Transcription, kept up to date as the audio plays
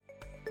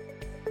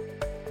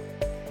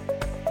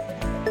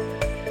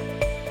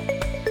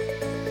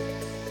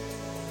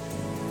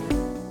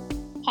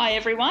Hi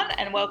everyone,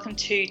 and welcome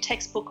to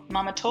Textbook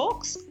Mama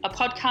Talks, a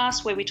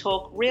podcast where we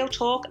talk real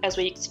talk as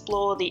we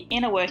explore the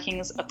inner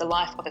workings of the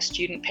life of a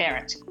student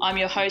parent. I'm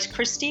your host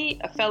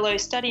Christy, a fellow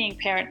studying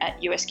parent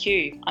at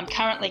USQ. I'm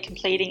currently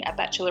completing a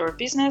Bachelor of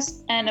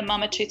Business and a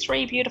mama to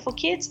 3 beautiful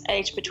kids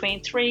aged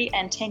between 3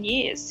 and 10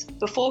 years.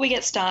 Before we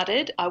get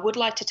started, I would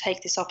like to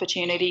take this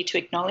opportunity to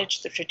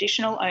acknowledge the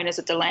traditional owners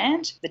of the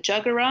land, the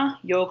Jagera,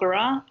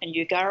 Yawgara and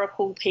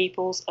Yuggarapool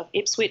peoples of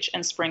Ipswich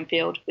and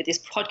Springfield, where this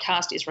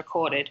podcast is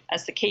recorded,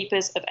 as the keepers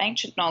of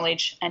ancient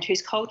knowledge and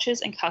whose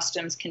cultures and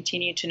customs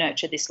continue to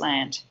nurture this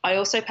land. I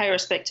also pay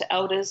respect to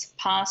elders,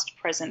 past,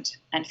 present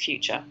and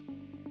future.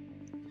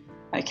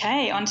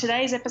 Okay, on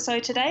today's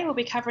episode we'll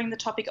be covering the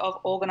topic of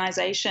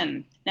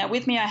organisation. Now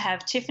with me I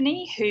have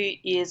Tiffany, who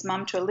is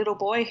mum to a little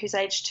boy who's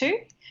aged 2,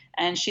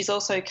 and she's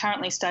also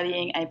currently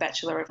studying a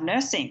Bachelor of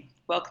Nursing.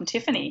 Welcome,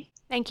 Tiffany.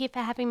 Thank you for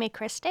having me,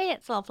 Christy.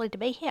 It's lovely to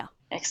be here.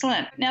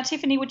 Excellent. Now,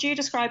 Tiffany, would you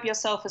describe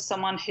yourself as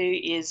someone who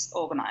is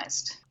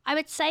organised? I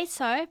would say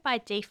so by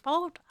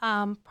default.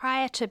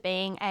 Prior to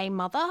being a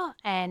mother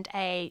and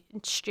a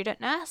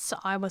student nurse,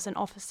 I was an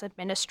office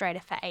administrator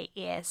for 8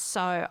 years.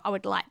 So I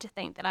would like to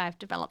think that I've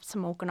developed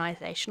some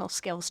organisational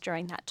skills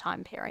during that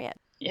time period.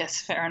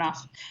 Yes, fair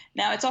enough.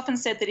 Now, it's often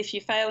said that if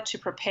you fail to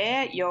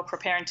prepare, you're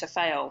preparing to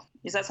fail.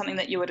 Is that something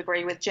that you would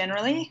agree with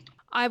generally?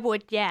 I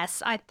would,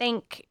 yes. I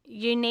think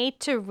you need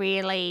to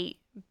really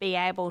be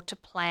able to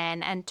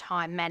plan and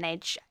time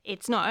manage.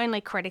 It's not only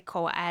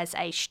critical as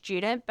a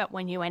student, but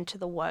when you enter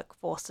the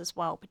workforce as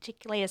well,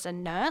 particularly as a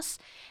nurse,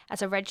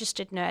 as a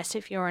registered nurse,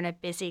 if you're in a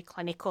busy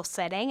clinical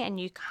setting and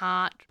you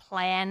can't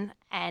plan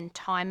and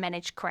time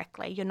manage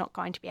correctly, you're not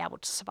going to be able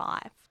to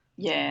survive.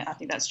 Yeah, I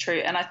think that's true.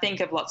 And I think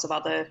of lots of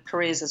other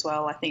careers as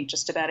well. I think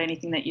just about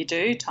anything that you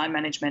do, time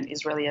management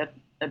is really a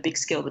big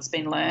skill that's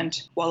been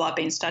learned while I've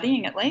been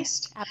studying at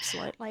least.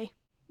 Absolutely.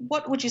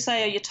 What would you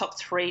say are your top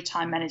 3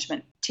 time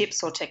management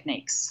tips or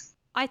techniques?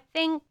 I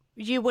think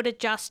you would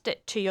adjust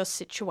it to your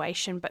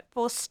situation, but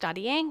for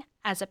studying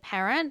as a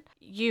parent,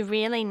 you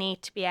really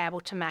need to be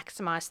able to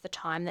maximise the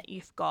time that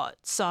you've got.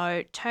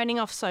 So turning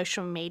off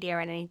social media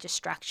and any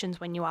distractions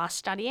when you are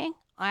studying.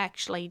 I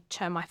actually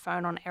turn my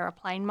phone on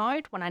airplane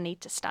mode when I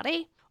need to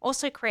study.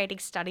 Also creating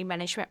study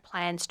management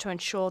plans to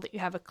ensure that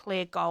you have a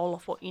clear goal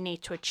of what you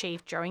need to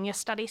achieve during your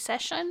study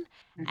session,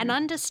 and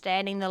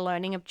understanding the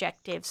learning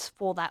objectives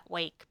for that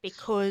week,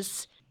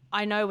 because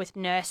I know with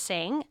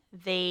nursing,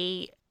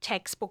 the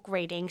textbook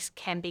readings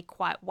can be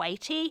quite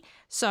weighty.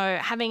 So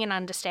having an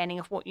understanding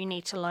of what you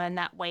need to learn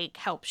that week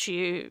helps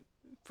you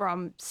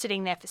from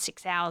sitting there for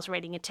 6 hours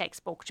reading a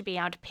textbook to be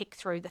able to pick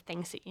through the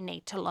things that you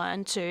need to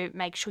learn to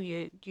make sure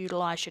you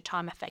utilise your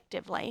time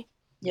effectively.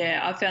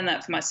 Yeah, I've found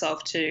that for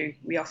myself too.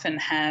 We often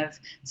have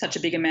such a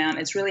big amount.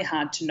 It's really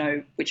hard to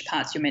know which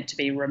parts you're meant to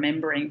be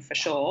remembering for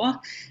sure.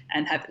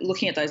 And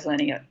looking at those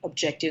learning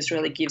objectives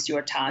really gives you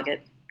a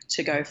target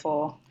to go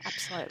for.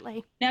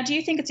 Absolutely. Now, do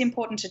you think it's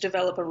important to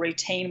develop a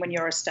routine when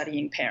you're a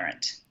studying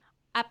parent?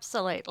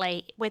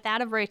 Absolutely.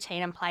 Without a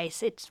routine in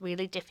place, it's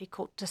really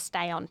difficult to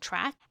stay on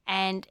track.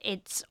 And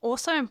it's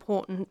also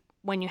important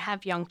when you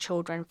have young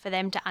children for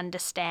them to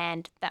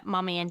understand that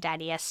mummy and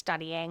daddy are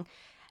studying.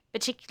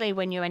 Particularly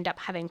when you end up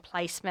having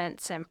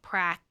placements and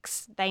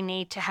pracs, they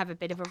need to have a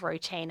bit of a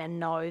routine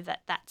and know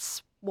that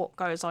that's what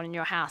goes on in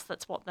your house.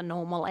 That's what the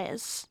normal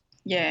is.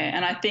 Yeah,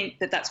 and I think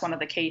that that's one of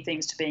the key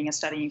things to being a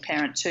studying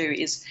parent too,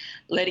 is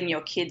letting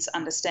your kids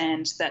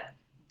understand that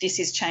this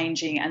is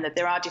changing and that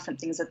there are different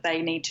things that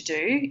they need to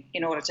do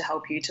in order to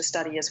help you to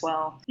study as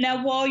well.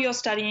 Now, while you're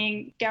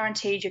studying,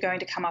 guaranteed you're going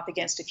to come up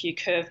against a few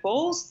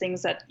curveballs,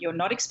 things that you're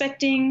not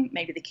expecting.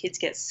 Maybe the kids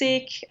get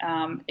sick.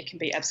 It can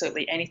be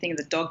absolutely anything.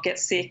 The dog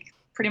gets sick.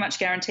 Pretty much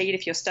guaranteed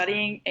if you're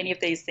studying, any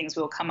of these things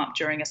will come up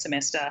during a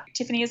semester.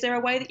 Tiffany, is there a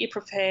way that you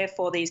prepare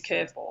for these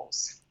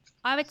curveballs?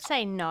 I would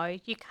say no.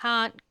 You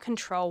can't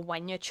control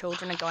when your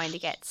children are going to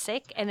get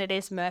sick, and it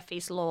is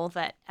Murphy's Law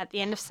that at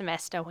the end of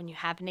semester, when you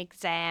have an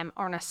exam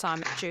or an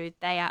assignment due,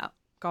 they are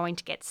going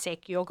to get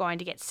sick, you're going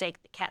to get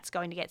sick, the cat's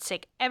going to get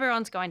sick,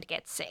 everyone's going to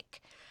get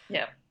sick.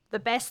 Yeah. The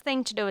best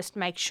thing to do is to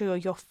make sure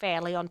you're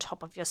fairly on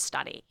top of your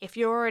study. If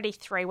you're already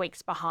 3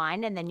 weeks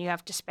behind and then you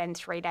have to spend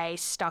 3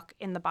 days stuck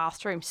in the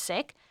bathroom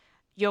sick,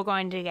 you're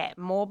going to get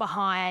more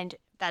behind.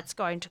 That's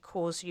going to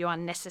cause you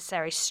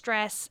unnecessary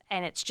stress,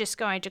 and it's just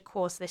going to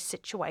cause this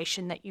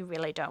situation that you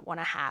really don't want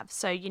to have.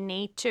 So you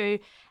need to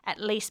at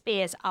least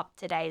be as up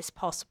to date as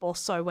possible,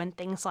 so when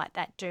things like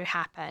that do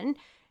happen,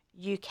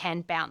 you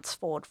can bounce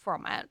forward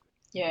from it.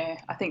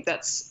 Yeah, I think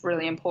that's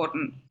really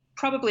important.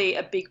 Probably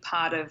a big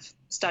part of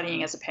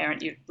studying as a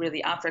parent, you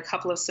really, after a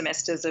couple of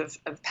semesters of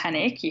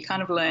panic, you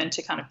kind of learn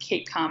to kind of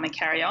keep calm and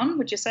carry on,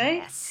 would you say?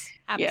 Yes,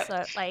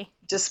 absolutely. Yep.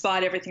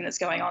 Despite everything that's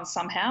going on,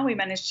 somehow we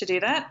managed to do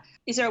that.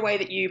 Is there a way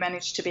that you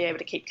managed to be able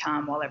to keep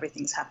calm while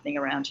everything's happening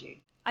around you?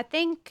 I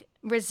think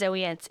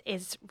resilience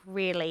is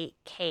really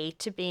key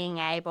to being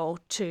able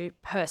to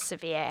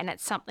persevere, and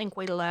it's something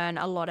we learn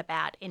a lot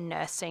about in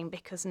nursing,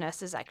 because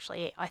nurses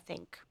actually, I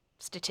think,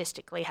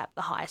 statistically have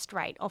the highest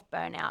rate of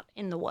burnout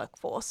in the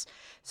workforce.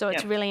 So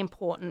it's Yep. really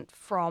important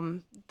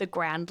from the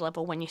ground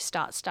level when you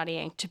start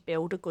studying to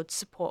build a good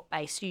support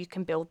base so you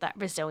can build that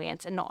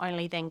resilience and not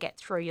only then get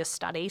through your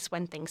studies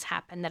when things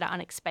happen that are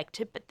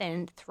unexpected, but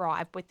then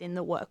thrive within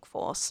the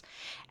workforce.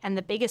 And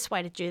the biggest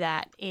way to do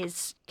that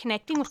is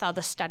connecting with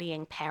other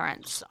studying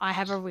parents. I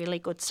have a really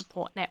good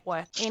support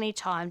network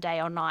anytime,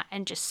 day or night,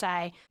 and just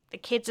say, the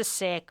kids are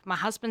sick, my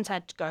husband's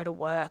had to go to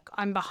work,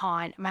 I'm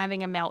behind, I'm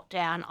having a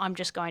meltdown, I'm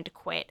just going to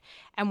quit.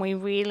 And we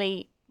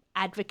really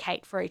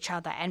advocate for each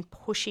other and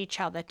push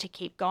each other to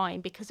keep going,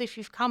 because if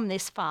you've come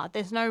this far,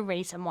 there's no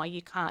reason why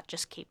you can't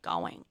just keep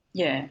going.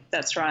 Yeah,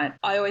 that's right.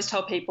 I always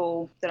tell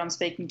people that I'm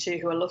speaking to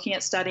who are looking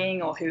at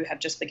studying or who have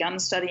just begun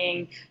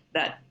studying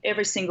that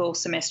every single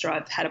semester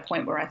I've had a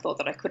point where I thought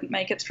that I couldn't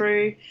make it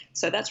through.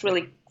 So that's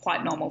really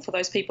quite normal. For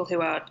those people who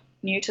are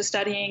new to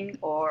studying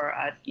or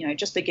are,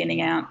 just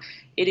beginning out,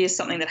 it is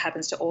something that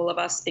happens to all of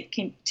us. It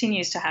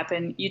continues to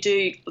happen. You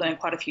do learn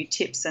quite a few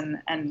tips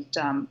and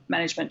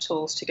management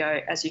tools to go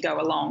as you go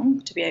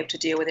along to be able to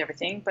deal with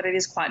everything, but it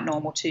is quite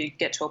normal to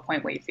get to a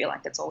point where you feel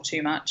like it's all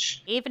too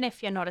much. Even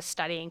if you're not a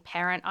studying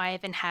parent, I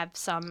even have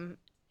some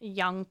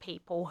young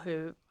people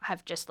who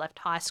have just left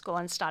high school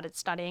and started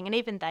studying, and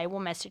even they will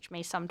message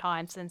me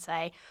sometimes and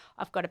say,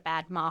 I've got a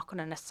bad mark on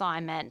an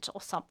assignment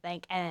or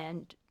something,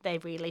 and they're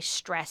really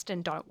stressed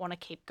and don't want to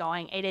keep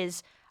going. It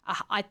is,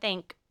 I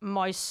think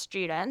most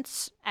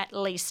students at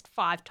least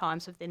 5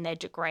 times within their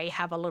degree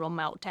have a little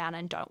meltdown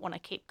and don't want to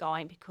keep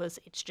going because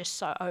it's just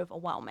so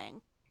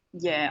overwhelming.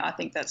 Yeah, I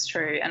think that's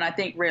true. And I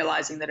think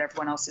realising that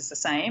everyone else is the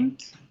same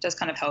does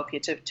kind of help you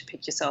to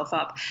pick yourself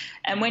up.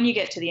 And when you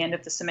get to the end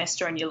of the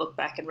semester and you look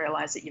back and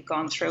realise that you've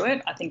gone through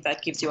it, I think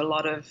that gives you a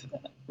lot of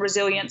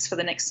resilience for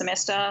the next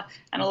semester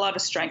and a lot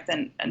of strength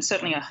and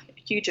certainly a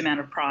huge amount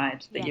of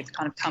pride that you've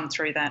kind of come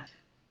through that.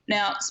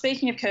 Now,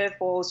 speaking of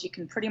curveballs, you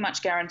can pretty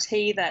much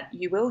guarantee that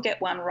you will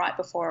get one right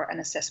before an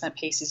assessment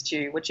piece is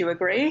due. Would you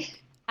agree?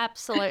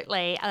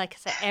 Absolutely. Like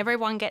I said,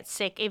 everyone gets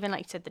sick, even like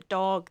you said, the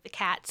dog, the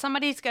cat,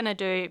 somebody's going to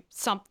do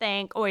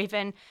something, or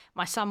even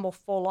my son will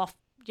fall off,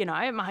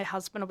 my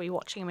husband will be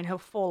watching him and he'll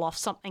fall off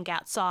something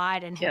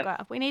outside and he'll go,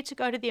 we need to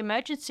go to the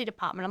emergency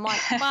department. I'm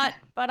like,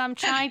 but I'm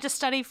trying to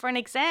study for an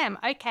exam.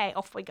 Okay,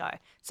 off we go.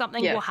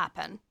 Something will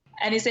happen.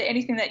 And is there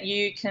anything that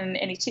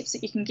any tips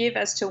that you can give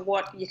as to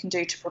what you can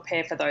do to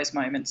prepare for those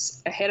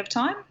moments ahead of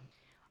time?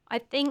 I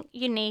think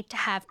you need to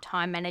have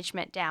time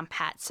management down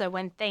pat. So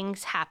when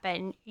things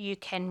happen, you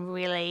can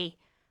really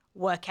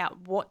work out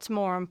what's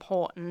more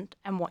important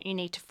and what you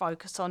need to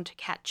focus on to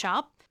catch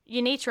up.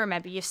 You need to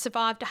remember you've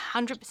survived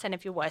 100%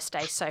 of your worst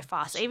days so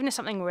far. So even if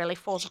something really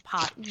falls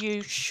apart,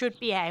 you should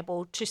be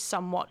able to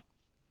somewhat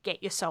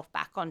get yourself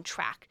back on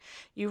track.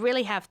 You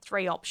really have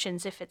 3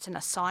 options if it's an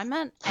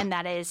assignment, and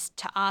that is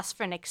to ask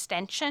for an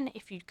extension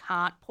if you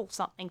can't pull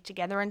something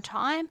together in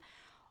time,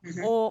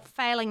 or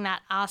failing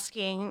that,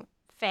 asking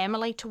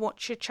family to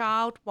watch your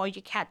child while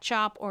you catch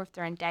up, or if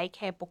they're in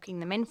daycare, booking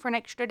them in for an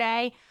extra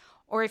day.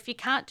 Or if you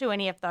can't do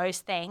any of those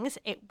things,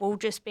 it will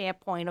just be a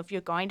point of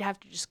you're going to have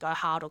to just go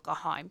hard or go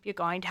home. You're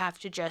going to have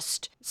to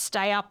just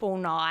stay up all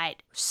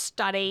night,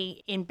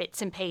 study in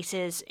bits and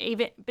pieces,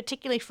 even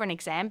particularly for an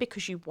exam,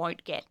 because you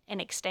won't get an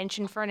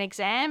extension for an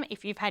exam.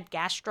 If you've had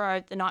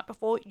gastro the night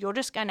before, you're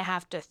just going to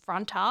have to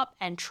front up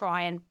and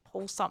try and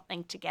pull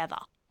something together.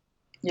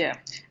 Yeah,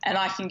 and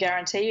I can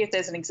guarantee you if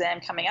there's an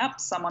exam coming up,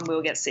 someone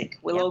will get sick.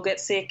 We'll all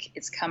get sick.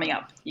 It's coming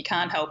up. You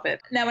can't help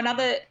it. Now,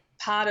 another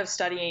part of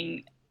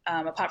studying,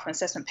 apart from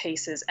assessment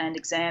pieces and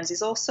exams,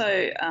 is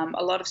also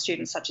a lot of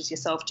students such as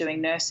yourself doing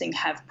nursing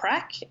have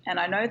prac. And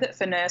I know that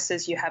for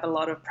nurses, you have a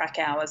lot of prac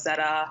hours that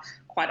are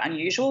quite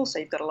unusual. So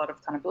you've got a lot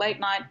of kind of late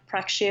night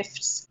prac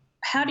shifts.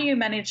 How do you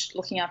manage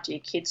looking after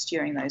your kids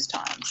during those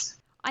times?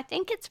 I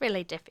think it's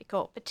really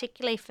difficult,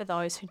 particularly for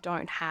those who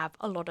don't have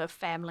a lot of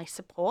family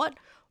support.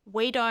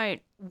 We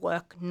don't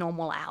work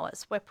normal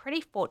hours. We're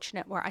pretty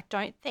fortunate where I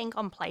don't think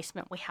on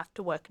placement we have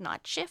to work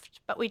night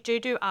shift, but we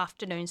do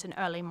afternoons and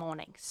early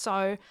mornings.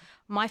 So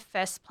my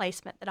first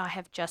placement that I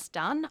have just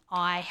done,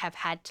 I have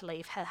had to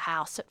leave her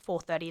house at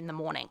 4:30 in the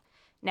morning.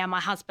 Now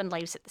my husband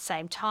leaves at the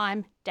same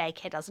time.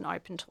 Daycare doesn't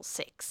open till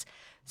 6.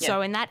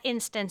 So in that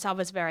instance, I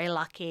was very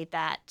lucky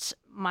that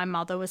my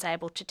mother was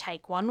able to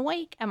take 1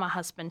 week and my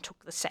husband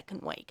took the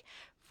second week.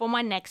 For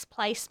my next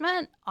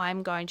placement,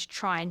 I'm going to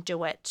try and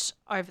do it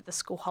over the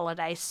school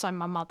holidays so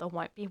my mother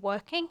won't be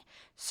working.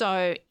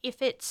 So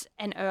if it's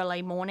an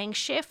early morning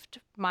shift,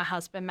 my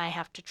husband may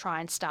have to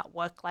try and start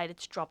work later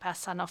to drop our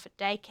son off at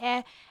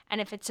daycare. And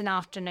if it's an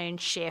afternoon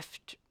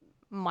shift,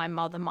 my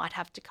mother might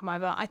have to come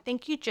over. I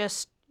think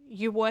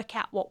you work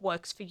out what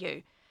works for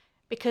you,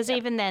 because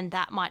even then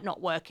that might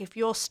not work. If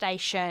you're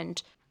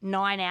stationed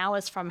 9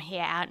 hours from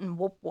here out in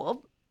Whoop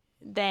Whoop,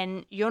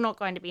 then you're not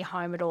going to be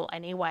home at all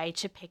anyway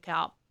to pick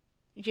up,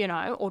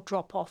 or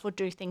drop off or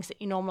do things that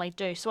you normally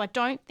do. So I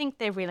don't think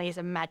there really is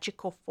a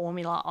magical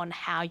formula on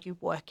how you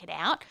work it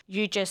out.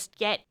 You just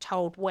get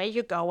told where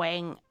you're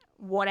going,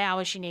 what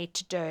hours you need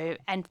to do,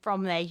 and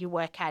from there you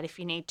work out if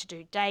you need to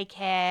do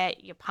daycare,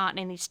 your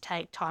partner needs to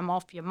take time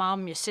off, your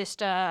mum, your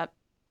sister,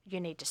 you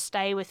need to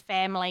stay with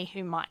family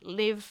who might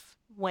live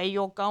where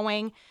you're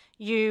going.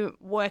 You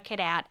work it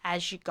out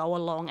as you go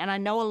along. And I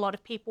know a lot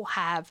of people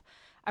have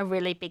a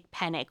really big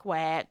panic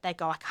where they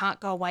go, I can't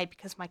go away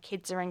because my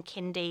kids are in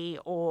kindy,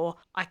 or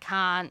I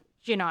can't,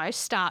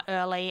 start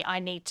early. I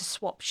need to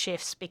swap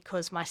shifts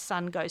because my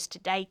son goes to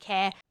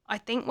daycare. I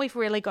think we've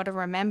really got to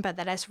remember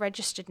that as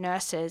registered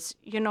nurses,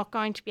 you're not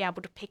going to be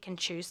able to pick and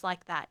choose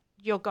like that.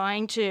 You're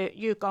going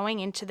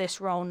into this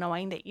role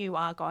knowing that you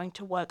are going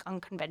to work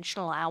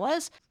unconventional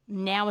hours.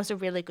 Now is a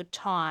really good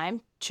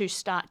time to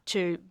start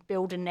to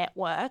build a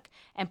network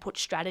and put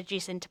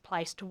strategies into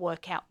place to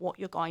work out what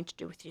you're going to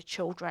do with your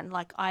children.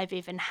 Like, I've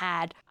even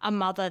had a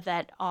mother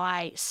that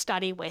I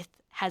study with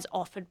has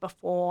offered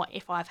before,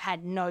 if I've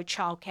had no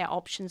childcare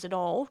options at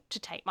all, to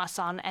take my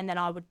son, and then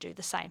I would do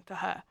the same for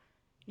her.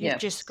 You've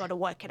just got to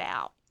work it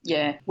out.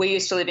 Yeah, we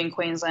used to live in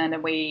Queensland,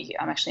 and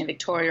I'm actually in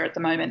Victoria at the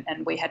moment,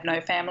 and we had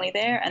no family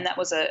there. And that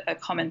was a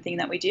common thing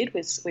that we did,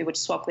 was we would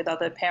swap with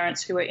other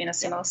parents who were in a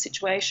similar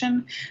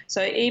situation.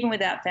 So even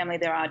without family,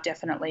 there are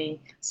definitely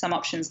some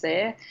options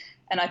there.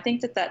 And I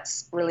think that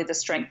that's really the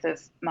strength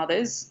of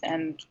mothers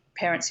and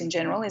parents in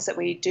general, is that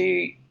we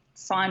do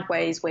find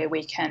ways where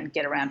we can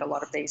get around a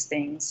lot of these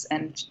things,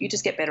 and you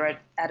just get better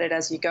at it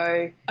as you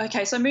go.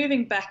 Okay, so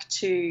moving back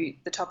to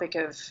the topic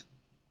of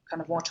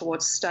kind of more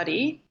towards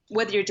study,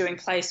 whether you're doing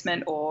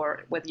placement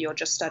or whether you're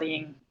just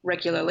studying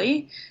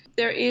regularly,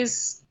 there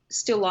is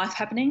still life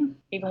happening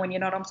even when you're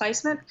not on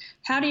placement.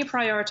 How do you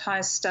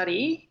prioritise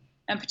study?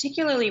 And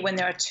particularly when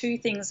there are two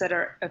things that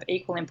are of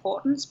equal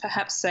importance,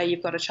 perhaps say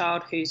you've got a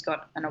child who's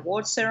got an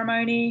awards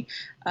ceremony,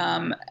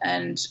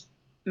 and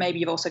maybe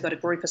you've also got a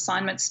group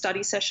assignment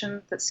study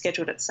session that's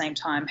scheduled at the same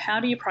time. How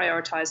do you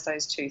prioritise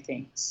those two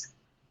things?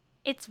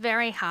 It's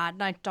very hard,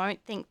 and I don't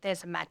think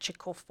there's a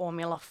magical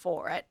formula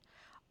for it.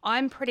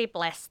 I'm pretty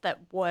blessed that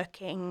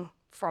working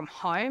from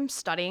home,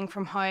 studying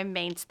from home,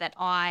 means that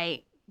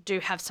I do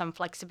have some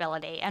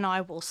flexibility. And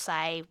I will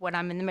say, when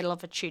I'm in the middle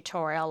of a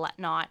tutorial at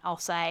night, I'll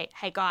say,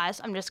 hey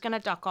guys, I'm just going to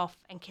duck off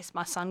and kiss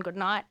my son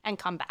goodnight and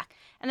come back.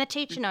 And the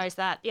teacher knows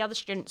that, the other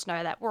students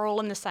know that, we're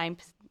all in the same,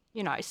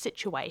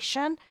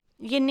 situation.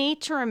 You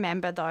need to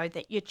remember, though,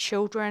 that your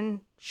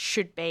children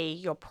should be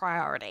your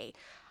priority.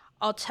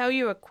 I'll tell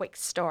you a quick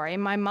story.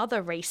 My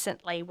mother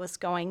recently was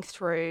going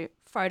through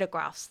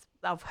photographs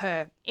of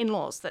her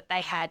in-laws that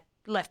they had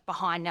left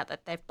behind now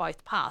that they've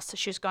both passed. So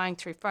she was going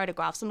through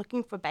photographs and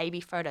looking for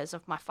baby photos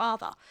of my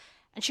father,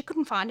 and she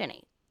couldn't find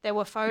any. There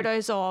were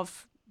photos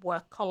of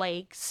work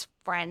colleagues,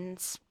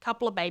 friends, a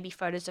couple of baby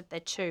photos of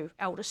their two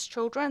eldest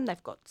children.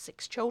 They've got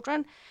 6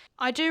 children.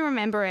 I do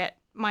remember at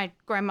my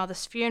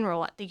grandmother's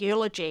funeral, at the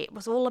eulogy, it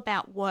was all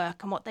about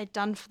work and what they'd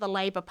done for the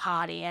Labor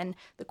Party and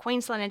the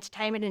Queensland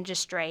entertainment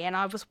industry. And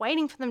I was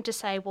waiting for them to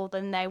say, well,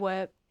 then they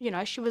were,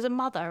 she was a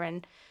mother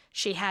and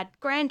she had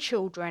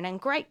grandchildren and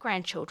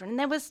great-grandchildren, and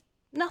there was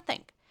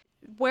nothing.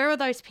 Where are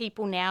those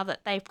people now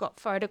that they've got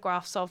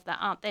photographs of that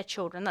aren't their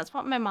children? That's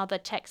what my mother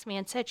texted me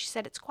and said. She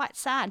said, it's quite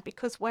sad,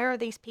 because where are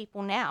these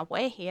people now?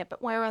 We're here,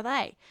 but where are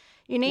they?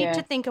 You need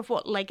to think of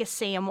what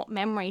legacy and what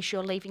memories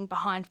you're leaving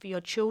behind for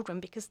your children,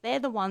 because they're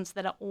the ones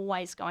that are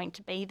always going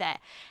to be there.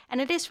 And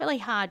it is really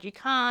hard. You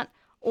can't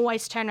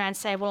always turn around and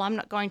say, well, I'm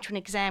not going to an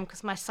exam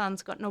because my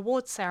son's got an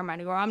awards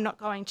ceremony, or I'm not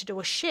going to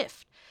do a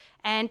shift.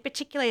 And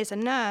particularly as a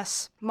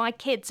nurse, my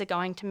kids are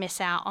going to miss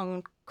out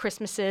on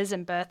Christmases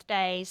and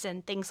birthdays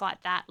and things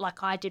like that,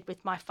 like I did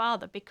with my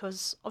father,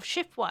 because of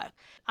shift work.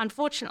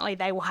 Unfortunately,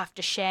 they will have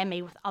to share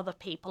me with other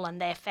people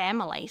and their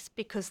families,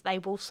 because they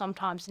will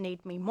sometimes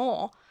need me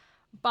more.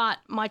 But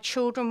my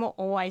children will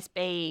always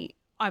be,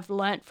 I've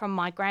learnt from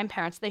my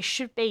grandparents, they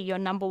should be your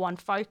number one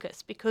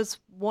focus, because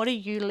what are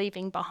you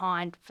leaving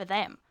behind for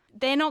them?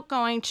 They're not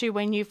going to,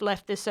 when you've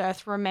left this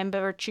earth,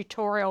 remember a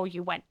tutorial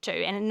you went to,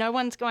 and no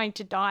one's going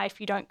to die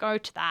if you don't go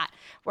to that.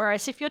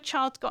 Whereas if your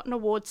child's got an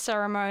awards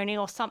ceremony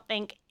or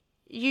something,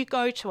 you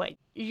go to it.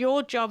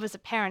 Your job as a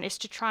parent is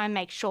to try and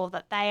make sure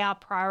that they are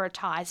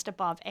prioritised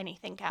above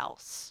anything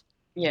else.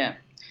 Yeah,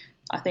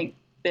 I think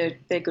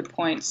they're good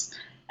points.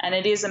 And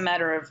it is a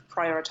matter of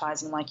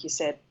prioritising, like you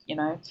said.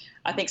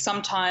 I think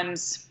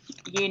sometimes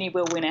uni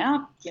will win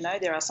out.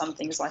 There are some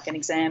things like an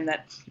exam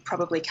that you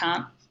probably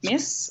can't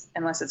miss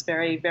unless it's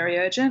very, very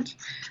urgent.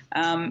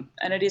 And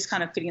it is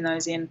kind of fitting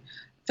those in.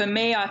 For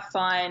me, I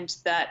find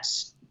that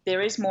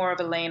there is more of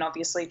a lean,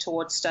 obviously,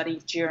 towards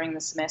study during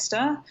the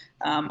semester.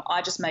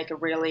 I just make a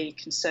really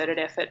concerted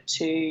effort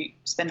to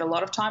spend a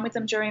lot of time with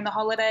them during the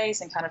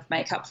holidays and kind of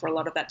make up for a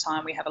lot of that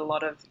time. We have a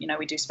lot of,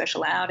 we do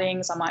special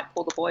outings. I might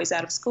pull the boys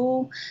out of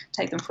school,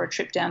 take them for a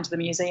trip down to the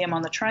museum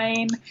on the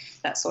train,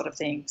 that sort of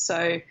thing.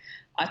 So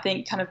I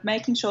think kind of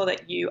making sure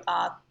that you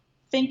are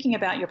thinking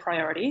about your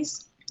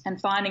priorities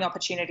and finding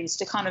opportunities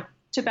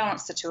to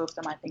balance the two of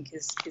them, I think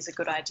is a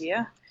good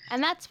idea.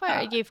 And that's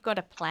where you've got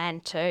a plan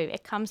too.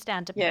 It comes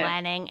down to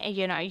planning.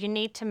 You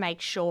need to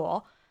make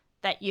sure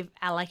that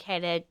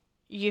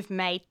you've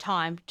made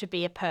time to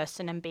be a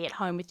person and be at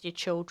home with your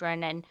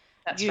children and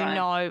That's You right.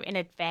 know in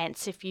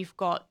advance if you've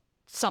got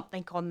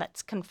something on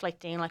that's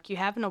conflicting, like you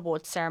have an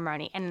awards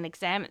ceremony and an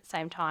exam at the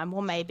same time,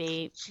 or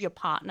maybe your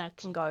partner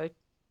can go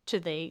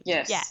to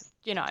Yes.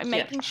 Yeah.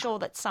 making sure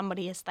that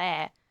somebody is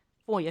there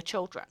for your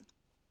children.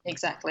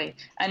 Exactly.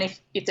 And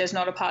if there's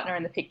not a partner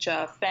in the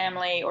picture,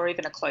 family or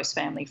even a close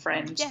family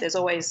friend, Yeah, there's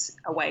always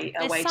a way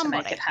there's to make it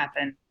somebody.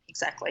 happen.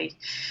 Exactly.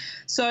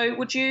 So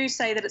would you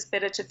say that it's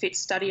better to fit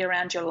study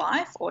around your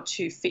life or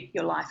to fit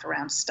your life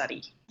around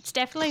study? It's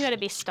definitely got to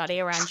be study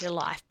around your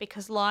life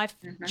because life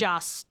Mm-hmm.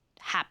 just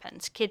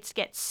happens. Kids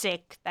get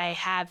sick, they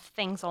have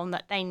things on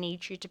that they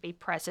need you to be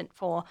present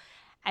for,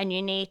 and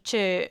you need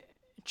to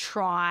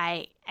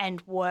try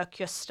and work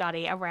your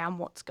study around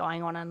what's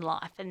going on in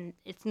life. And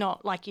it's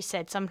not, like you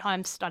said,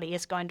 sometimes study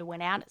is going to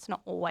win out, it's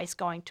not always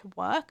going to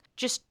work.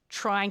 Just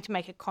trying to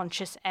make a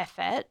conscious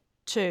effort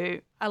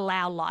to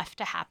allow life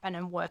to happen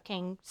and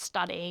working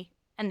study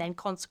and then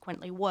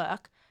consequently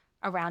work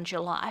around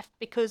your life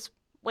because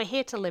we're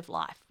here to live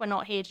life. We're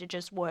not here to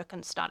just work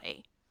and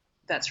study.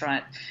 That's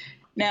right.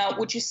 Now,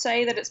 would you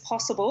say that it's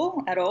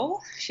possible at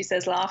all, she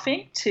says,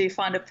 laughing, to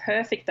find a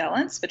perfect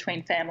balance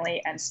between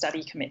family and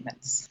study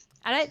commitments?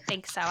 I don't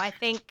think so. I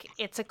think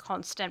it's a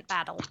constant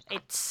battle.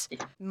 It's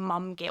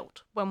mum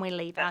guilt when we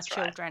leave our That's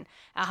right. children.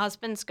 Our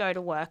husbands go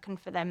to work, and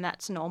for them,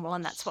 that's normal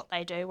and that's what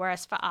they do.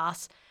 Whereas for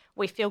us,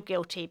 we feel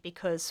guilty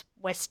because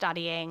we're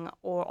studying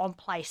or on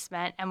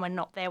placement and we're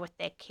not there with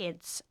their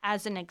kids.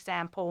 As an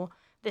example,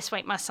 this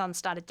week my son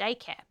started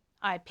daycare.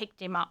 I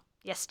picked him up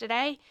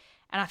yesterday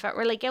and I felt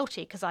really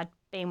guilty because I'd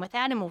been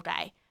without him all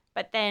day.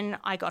 But then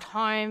I got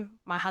home,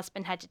 my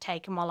husband had to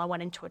take him while I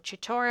went into a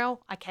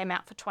tutorial. I came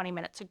out for 20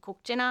 minutes and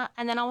cooked dinner,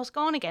 and then I was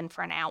gone again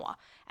for an hour.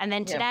 And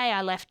then Yep. today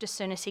I left as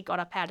soon as he got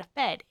up out of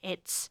bed.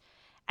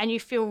 And you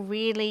feel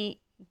really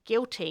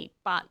guilty,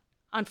 but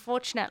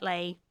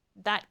unfortunately,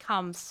 that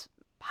comes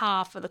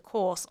par for the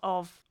course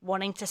of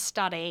wanting to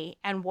study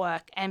and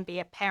work and be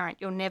a parent.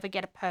 You'll never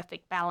get a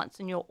perfect balance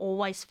and you'll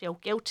always feel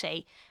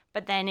guilty.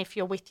 But then if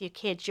you're with your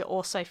kids, you're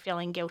also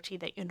feeling guilty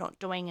that you're not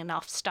doing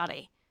enough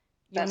study.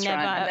 You'll That's right.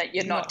 And never that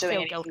you're not not doing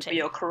feel anything for guilty.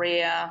 your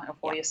career or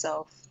for Yep.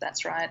 yourself.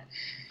 That's right.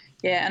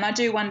 Yeah, and I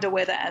do wonder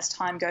whether as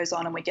time goes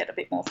on and we get a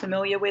bit more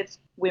familiar with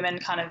women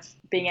kind of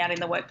being out in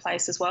the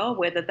workplace as well,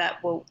 whether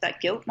that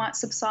guilt might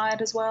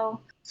subside as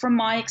well. From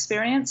my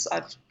experience,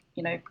 I've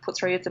put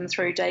three of them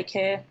through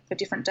daycare for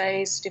different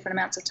days, different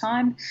amounts of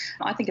time.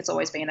 I think it's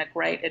always been a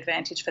great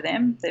advantage for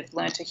them. They've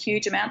learnt a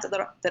huge amount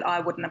that I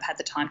wouldn't have had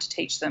the time to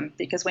teach them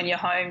because when you're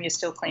home, you're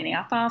still cleaning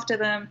up after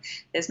them.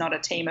 There's not a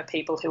team of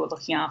people who are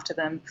looking after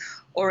them,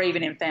 or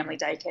even in family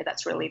daycare,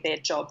 that's really their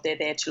job. They're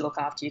there to look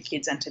after your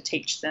kids and to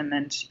teach them.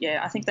 And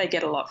yeah, I think they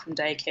get a lot from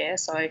daycare.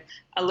 So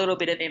a little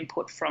bit of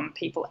input from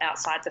people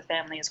outside the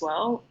family as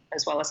well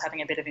as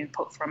having a bit of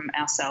input from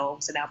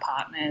ourselves and our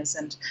partners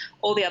and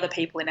all the other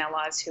people in our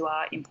lives who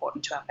are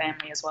important to our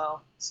family as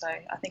well. So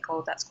I think all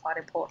of that's quite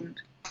important.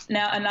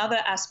 Now, another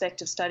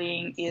aspect of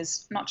studying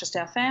is not just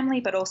our family,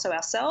 but also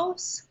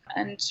ourselves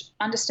and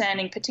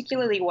understanding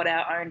particularly what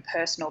our own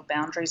personal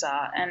boundaries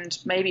are and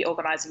maybe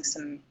organising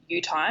some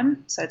you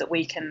time so that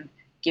we can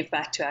give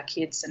back to our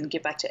kids and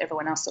give back to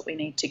everyone else that we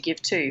need to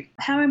give to.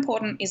 How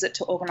important is it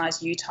to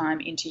organise you time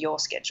into your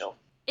schedule?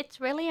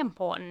 It's really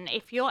important.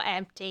 If you're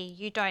empty,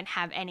 you don't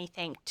have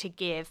anything to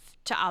give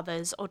to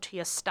others or to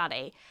your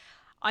study.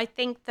 I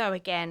think, though,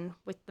 again,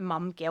 with the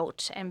mum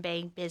guilt and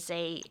being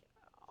busy,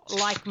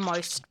 like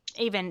most,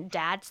 even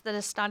dads that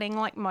are studying,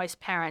 like most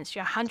parents,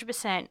 you're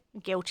 100%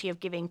 guilty of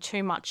giving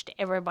too much to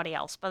everybody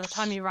else. By the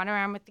time you run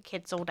around with the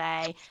kids all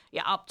day,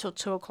 you're up till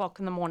 2 o'clock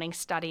in the morning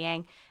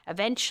studying.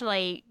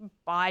 Eventually,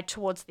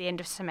 towards the end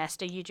of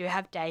semester, you do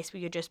have days where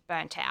you're just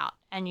burnt out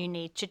and you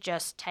need to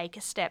just take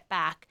a step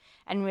back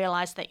and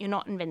realize that you're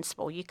not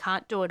invincible. You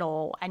can't do it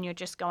all, and you're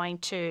just going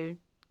to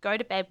go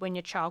to bed when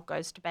your child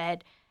goes to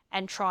bed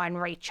and try and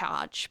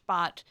recharge.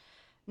 But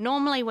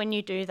normally when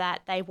you do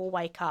that, they will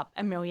wake up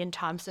a million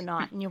times a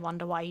night and you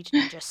wonder why you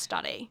didn't just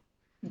study.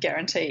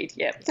 Guaranteed,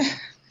 yep.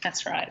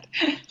 That's right.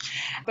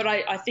 But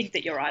I think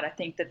that you're right. I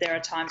think that there are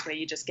times where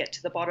you just get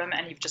to the bottom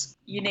and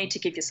you need to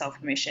give yourself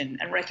permission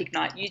and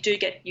recognize. You do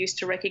get used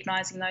to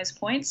recognizing those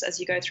points as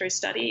you go through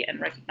study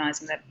and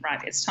recognizing that,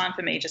 right, it's time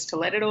for me just to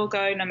let it all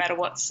go no matter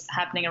what's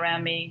happening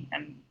around me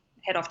and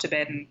head off to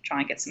bed and try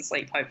and get some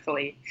sleep,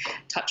 hopefully,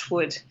 touch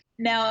wood.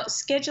 Now,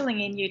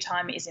 scheduling in you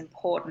time is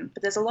important,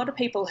 but there's a lot of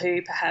people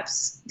who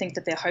perhaps think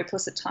that they're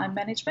hopeless at time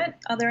management.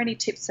 Are there any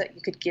tips that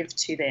you could give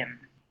to them?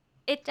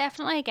 It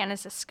definitely, again,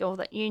 is a skill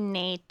that you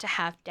need to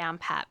have down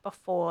pat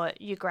before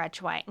you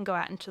graduate and go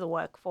out into the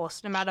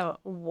workforce, no matter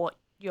what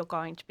you're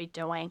going to be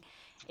doing.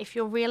 If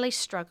you're really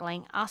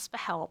struggling, ask for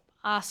help.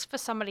 Ask for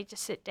somebody to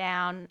sit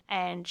down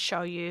and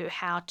show you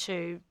how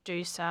to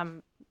do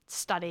some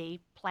study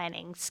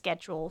planning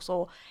schedules,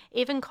 or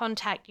even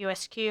contact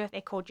USQ. They're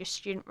called your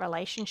student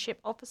relationship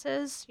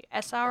officers, your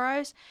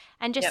SROs,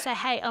 and just Yep. say,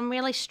 hey, I'm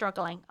really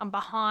struggling. I'm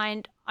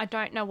behind. I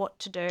don't know what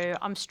to do.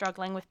 I'm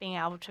struggling with being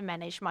able to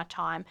manage my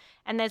time.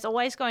 And there's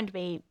always going to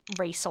be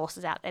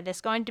resources out there.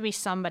 There's going to be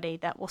somebody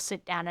that will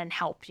sit down and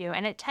help you.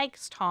 And it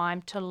takes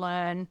time to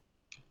learn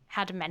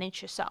how to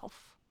manage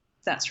yourself.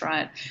 That's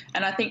right.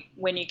 And I think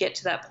when you get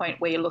to that point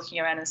where you're looking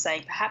around and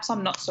saying, perhaps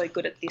I'm not so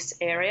good at this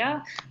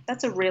area,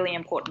 that's a really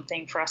important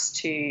thing for us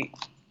to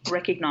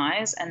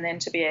recognise, and then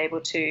to be able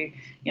to,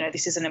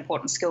 this is an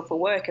important skill for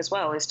work as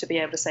well, is to be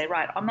able to say,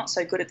 right, I'm not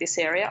so good at this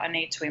area, I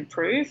need to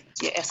improve.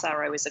 Your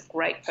SRO is a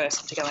great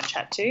person to go and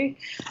chat to.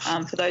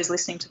 For those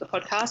listening to the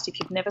podcast, if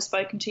you've never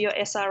spoken to your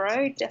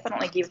SRO,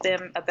 definitely give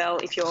them a bell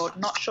if you're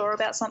not sure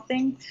about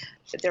something.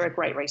 They're a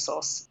great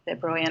resource. They're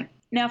brilliant.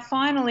 Now,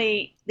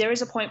 finally, there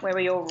is a point where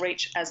we all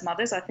reach as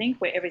mothers, I think,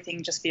 where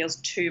everything just feels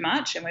too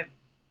much, and we've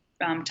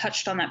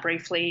touched on that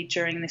briefly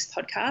during this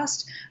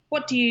podcast.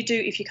 What do you do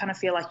if you kind of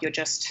feel like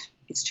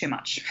it's too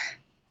much?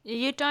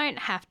 You don't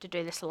have to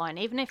do this alone.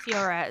 Even if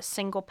you're a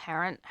single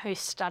parent who's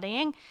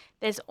studying,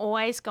 there's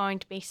always going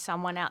to be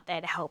someone out there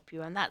to help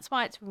you. And that's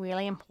why it's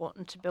really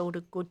important to build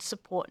a good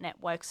support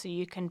network so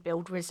you can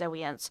build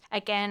resilience.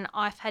 Again,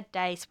 I've had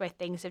days where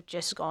things have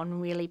just gone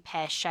really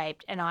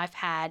pear-shaped, and I've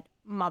had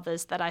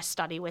mothers that I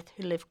study with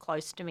who live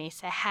close to me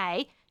say,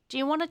 hey, do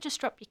you want to just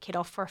drop your kid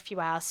off for a few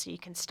hours so you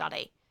can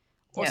study?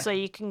 Or so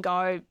you can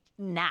go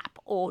nap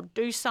or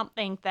do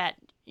something that,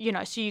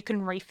 so you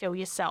can refill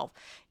yourself.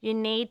 You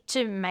need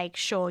to make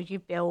sure you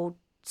build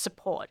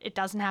support. It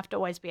doesn't have to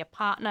always be a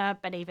partner,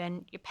 but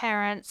even your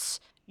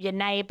parents, your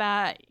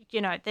neighbour,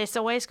 there's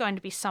always going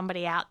to be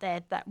somebody out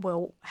there that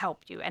will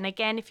help you. And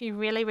again, if you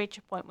really reach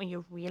a point where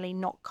you're really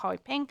not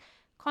coping,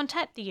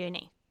 contact the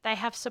uni. They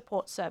have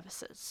support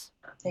services.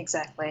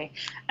 Exactly.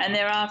 And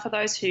there are, for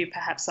those who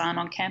perhaps aren't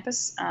on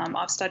campus,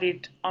 I've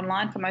studied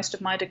online for most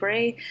of my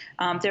degree.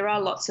 There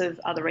are lots of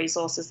other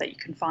resources that you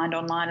can find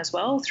online as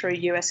well through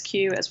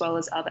USQ as well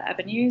as other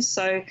avenues.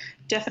 So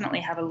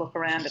definitely have a look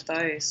around at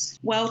those.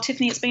 Well,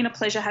 Tiffany, it's been a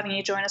pleasure having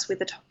you join us with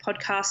the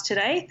podcast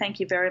today. Thank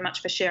you very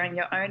much for sharing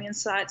your own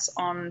insights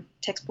on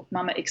textbook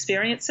mama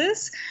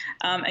experiences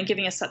and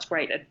giving us such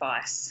great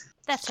advice.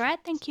 That's right.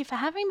 Thank you for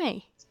having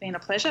me. It's been a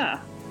pleasure.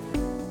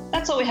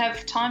 That's all we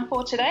have time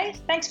for today.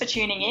 Thanks for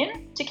tuning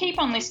in. To keep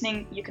on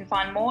listening, you can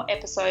find more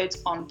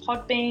episodes on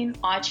Podbean,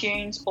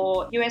 iTunes,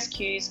 or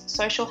USQ's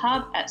social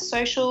hub at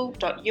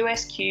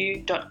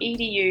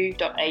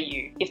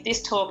social.usq.edu.au. If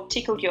this talk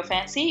tickled your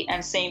fancy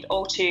and seemed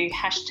all too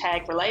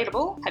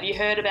 #relatable, have you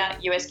heard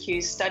about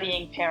USQ's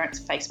Studying Parents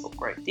Facebook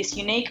group? This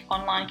unique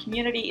online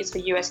community is for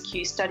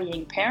USQ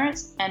studying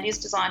parents and is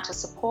designed to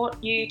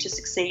support you to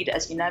succeed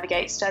as you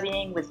navigate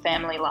studying with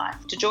family life.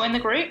 To join the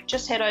group,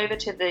 just head over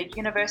to the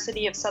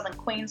University of Southern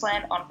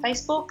Queensland on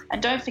Facebook,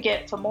 and don't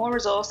forget, for more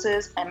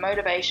resources and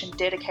motivation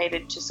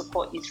dedicated to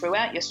support you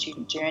throughout your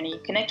student journey,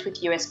 connect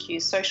with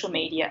USQ's social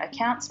media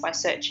accounts by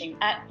searching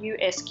at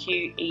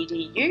USQ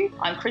EDU.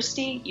 I'm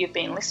Christy. You've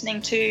been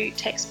listening to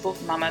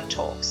Textbook Mama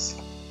Talks.